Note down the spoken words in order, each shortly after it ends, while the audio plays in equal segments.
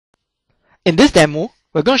In this demo,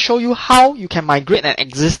 we're going to show you how you can migrate an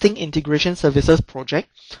existing integration services project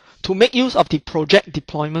to make use of the project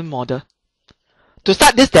deployment model. To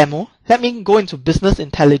start this demo, let me go into Business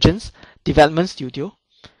Intelligence Development Studio.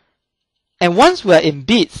 And once we're in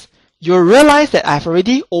Bits, you'll realize that I've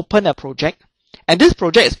already opened a project, and this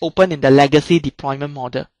project is open in the legacy deployment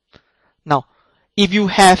model. Now, if you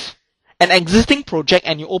have an existing project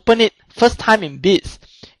and you open it first time in Bits,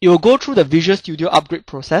 it will go through the Visual Studio upgrade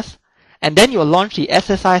process, and then you'll launch the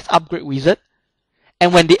SSIS upgrade wizard.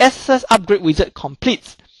 And when the SSIS upgrade wizard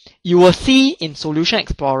completes, you will see in Solution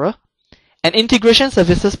Explorer an integration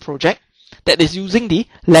services project that is using the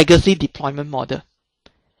legacy deployment model.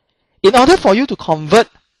 In order for you to convert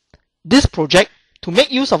this project to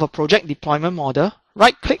make use of a project deployment model,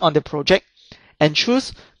 right-click on the project and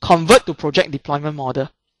choose Convert to Project Deployment Model.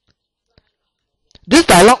 This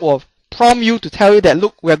dialog will prompt you to tell you that,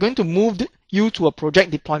 look, we are going to move you to a project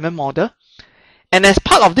deployment model. And as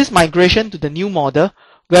part of this migration to the new model,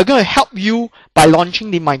 we are going to help you by launching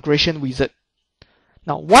the migration wizard.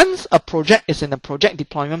 Now, once a project is in the project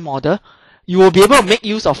deployment model, you will be able to make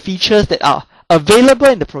use of features that are available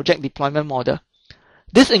in the project deployment model.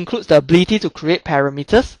 This includes the ability to create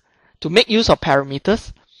parameters, to make use of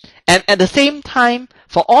parameters, and at the same time,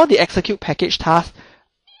 for all the execute package tasks,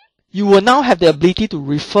 you will now have the ability to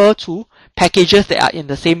refer to packages that are in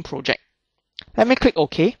the same project. Let me click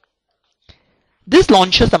OK. This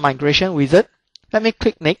launches the migration wizard. Let me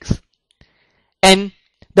click Next. And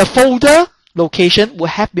the folder location will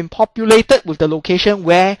have been populated with the location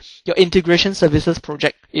where your integration services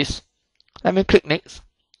project is. Let me click Next.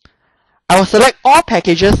 I will select all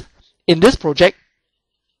packages in this project.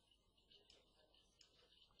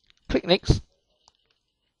 Click Next.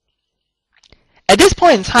 At this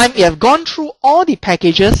point in time, it has gone through all the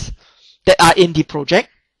packages that are in the project,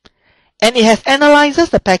 and it has analyzes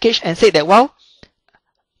the package and said that, well,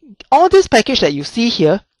 all these packages that you see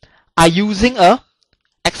here are using a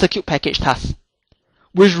execute package task,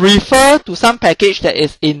 which refer to some package that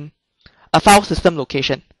is in a file system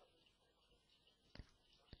location.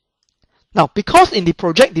 Now, because in the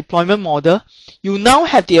project deployment model, you now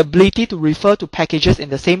have the ability to refer to packages in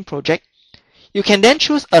the same project, you can then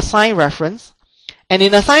choose Assign Reference. And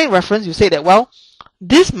in Assign Reference, you say that, well,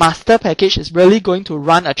 this master package is really going to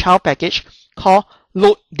run a child package called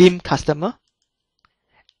Load Dim Customer.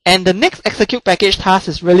 And the next execute package task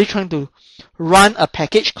is really trying to run a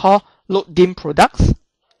package called Load Dim Products.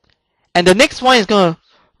 And the next one is going to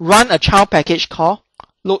run a child package called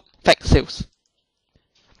Load Fact Sales.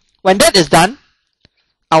 When that is done,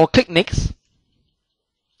 I will click Next.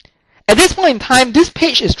 At this point in time, this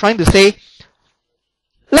page is trying to say,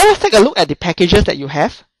 let us take a look at the packages that you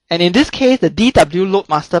have. And in this case, the DW Load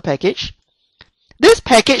Master package. This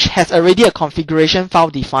package has already a configuration file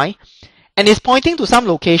defined and is pointing to some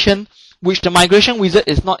location which the migration wizard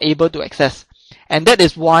is not able to access. And that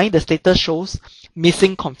is why the status shows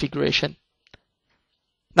missing configuration.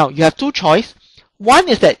 Now, you have two choices. One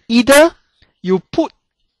is that either you put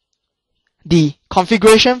the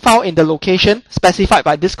configuration file in the location specified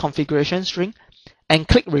by this configuration string and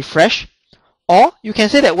click refresh, or you can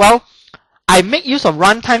say that, well, I make use of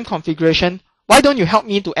runtime configuration. Why don't you help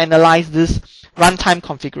me to analyze this runtime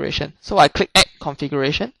configuration? So I click Add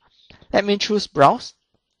Configuration. Let me choose Browse.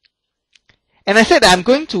 And I said that I'm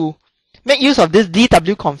going to make use of this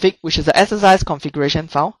dwconfig, which is the SSIS configuration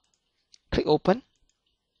file. Click Open.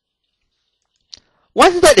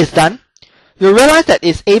 Once that is done, you'll realize that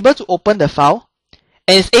it's able to open the file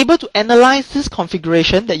and it's able to analyze this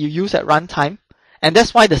configuration that you use at runtime, and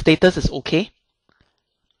that's why the status is OK.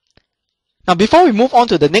 Now, before we move on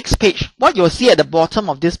to the next page, what you'll see at the bottom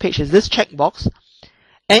of this page is this checkbox.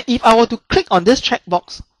 And if I were to click on this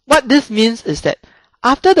checkbox, what this means is that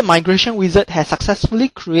after the migration wizard has successfully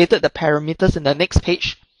created the parameters in the next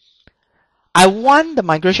page, I want the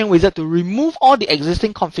migration wizard to remove all the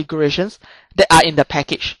existing configurations that are in the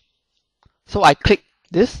package. So I click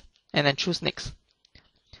this and then choose Next.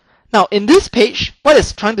 Now, in this page, what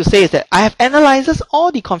it's trying to say is that I have analyzes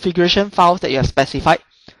all the configuration files that you have specified,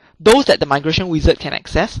 those that the migration wizard can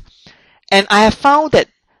access. And I have found that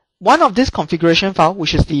one of this configuration file,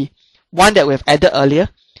 which is the one that we have added earlier,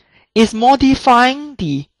 is modifying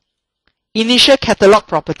the initial catalog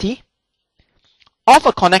property of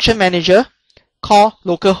a connection manager called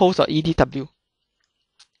localhost or EDW.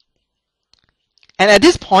 And at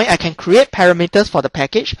this point, I can create parameters for the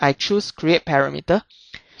package. I choose Create Parameter.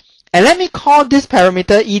 And let me call this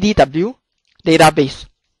parameter EDW Database.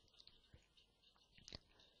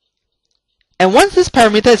 And once this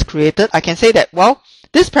parameter is created, I can say that, well,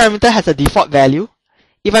 this parameter has a default value.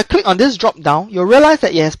 if I click on this drop down, you'll realize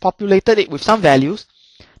that it has populated it with some values.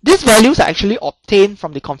 These values are actually obtained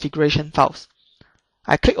from the configuration files.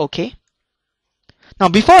 I click OK. Now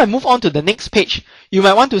before I move on to the next page, you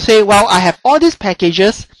might want to say, well, I have all these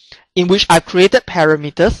packages in which I've created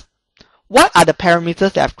parameters. What are the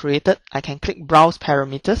parameters that I've created? I can click Browse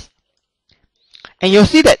Parameters. And you'll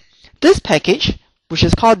see that this package, which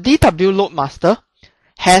is called DW Load Master,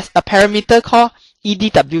 has a parameter called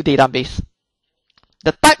EDW database.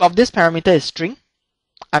 The type of this parameter is string.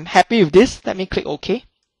 I'm happy with this. Let me click OK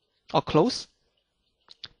or close.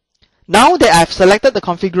 Now that I've selected the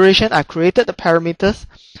configuration, I've created the parameters,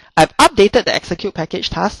 I've updated the execute package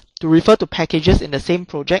task to refer to packages in the same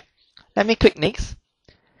project. Let me click next.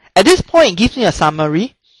 At this point, it gives me a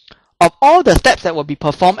summary of all the steps that will be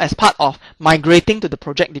performed as part of migrating to the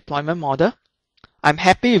project deployment model. I'm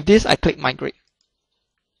happy with this. I click migrate.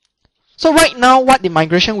 So right now, what the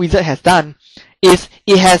migration wizard has done is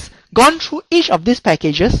it has gone through each of these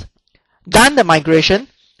packages, done the migration,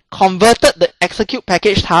 converted the execute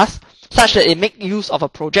package task such that it makes use of a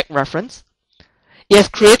project reference. It has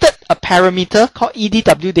created a parameter called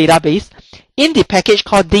EDW database in the package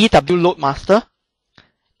called DW Load Master,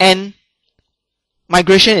 and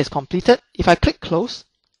migration is completed. If I click close,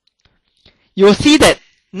 you will see that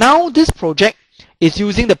now this project is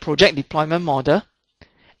using the project deployment model.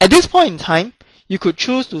 At this point in time, you could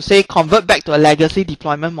choose to say convert back to a legacy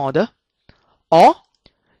deployment model, or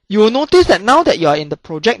you will notice that now that you are in the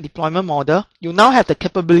project deployment model, you now have the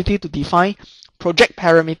capability to define project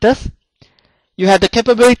parameters. You have the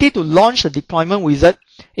capability to launch the deployment wizard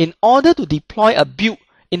in order to deploy a build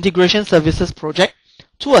integration services project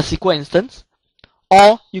to a SQL instance,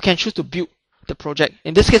 or you can choose to build the project.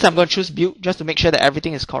 In this case, I'm going to choose build just to make sure that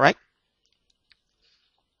everything is correct.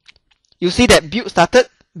 You see that build started,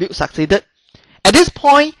 build succeeded. At this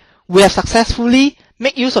point, we have successfully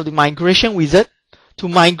made use of the migration wizard to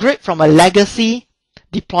migrate from a legacy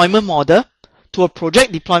deployment model to a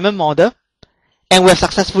project deployment model, and we have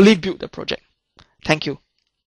successfully built the project. Thank you.